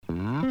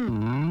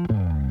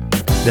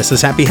This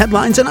is Happy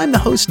Headlines, and I'm the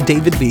host,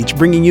 David Beach,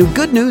 bringing you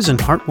good news and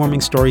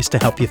heartwarming stories to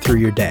help you through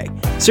your day.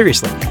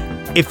 Seriously,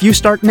 if you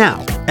start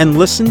now and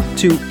listen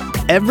to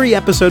every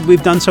episode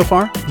we've done so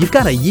far, you've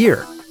got a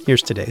year.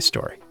 Here's today's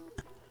story.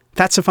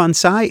 Thatsafon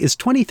Sai is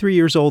 23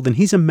 years old, and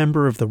he's a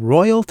member of the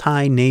Royal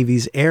Thai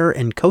Navy's Air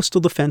and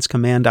Coastal Defense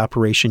Command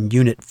Operation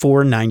Unit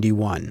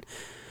 491.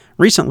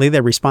 Recently,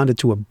 they responded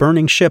to a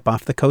burning ship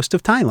off the coast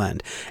of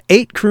Thailand.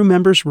 8 crew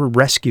members were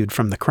rescued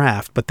from the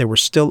craft, but there were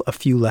still a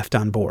few left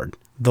on board.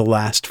 The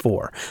last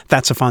 4.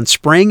 Thatsafon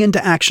sprang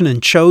into action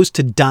and chose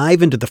to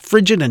dive into the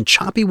frigid and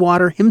choppy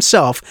water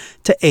himself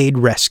to aid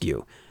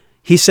rescue.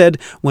 He said,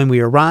 "When we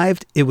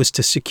arrived, it was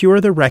to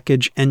secure the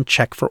wreckage and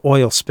check for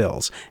oil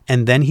spills,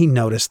 and then he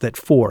noticed that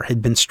 4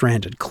 had been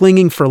stranded,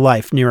 clinging for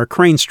life near a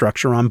crane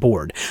structure on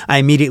board. I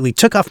immediately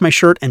took off my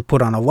shirt and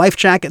put on a life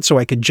jacket so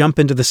I could jump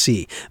into the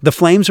sea. The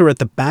flames were at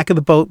the back of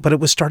the boat, but it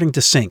was starting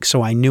to sink,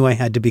 so I knew I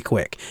had to be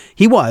quick."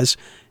 He was,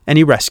 and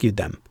he rescued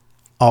them.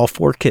 All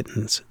 4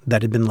 kittens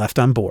that had been left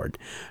on board.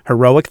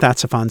 Heroic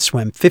Thatsafon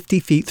swam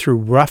 50 feet through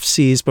rough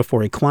seas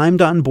before he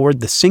climbed on board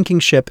the sinking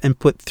ship and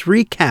put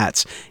 3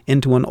 cats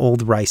into an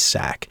old rice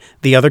sack.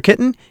 The other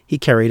kitten he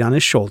carried on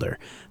his shoulder.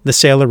 The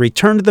sailor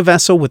returned to the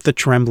vessel with the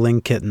trembling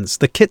kittens.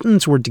 The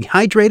kittens were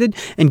dehydrated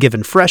and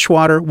given fresh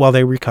water while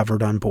they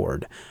recovered on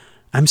board.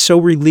 "I'm so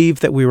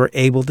relieved that we were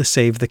able to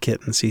save the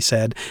kittens," he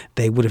said.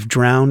 "They would have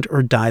drowned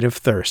or died of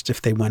thirst if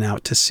they went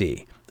out to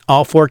sea."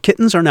 All 4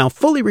 kittens are now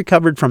fully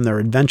recovered from their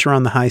adventure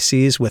on the high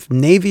seas, with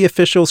Navy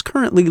officials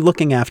currently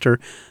looking after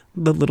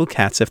the little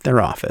cats at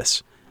their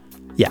office.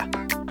 Yeah,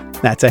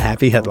 that's a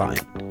happy headline.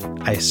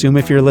 I assume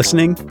if you're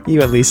listening,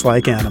 you at least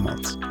like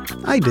animals.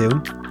 I do.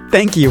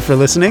 Thank you for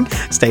listening.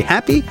 Stay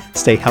happy,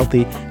 stay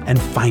healthy,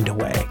 and find a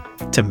way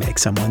to make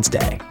someone's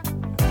day.